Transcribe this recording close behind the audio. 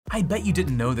I bet you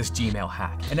didn't know this Gmail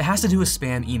hack, and it has to do with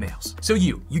spam emails. So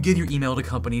you give your email to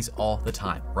companies all the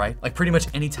time, right? Like pretty much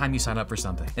anytime you sign up for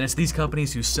something. And it's these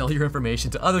companies who sell your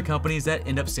information to other companies that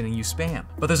end up sending you spam.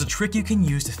 But there's a trick you can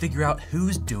use to figure out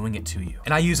who's doing it to you.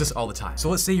 And I use this all the time. So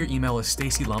let's say your email is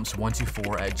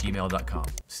stacylumps124@gmail.com.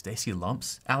 Stacy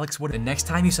Lumps? Alex, what? The next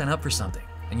time you sign up for something,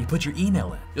 and you put your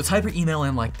email in, you'll type your email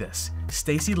in like this: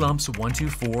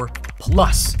 stacylumps124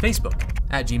 plus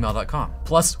Facebook@gmail.com,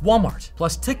 plus Walmart,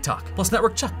 plus TikTok, plus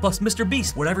Network Chuck, plus Mr.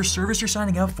 Beast, whatever service you're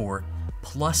signing up for,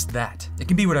 plus that. It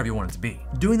can be whatever you want it to be.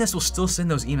 Doing this will still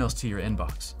send those emails to your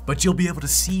inbox, but you'll be able to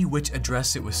see which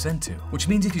address it was sent to, which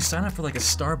means if you sign up for like a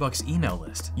Starbucks email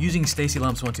list using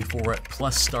stacylumps124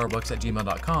 plus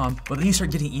starbucks@gmail.com, but then you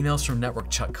start getting emails from Network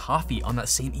Chuck Coffee on that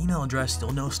same email address,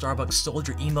 you'll know Starbucks sold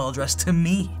your email address to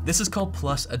me. This is called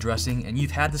plus addressing, and you've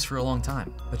had this for a long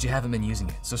time, but you haven't been using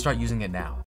it, so start using it now.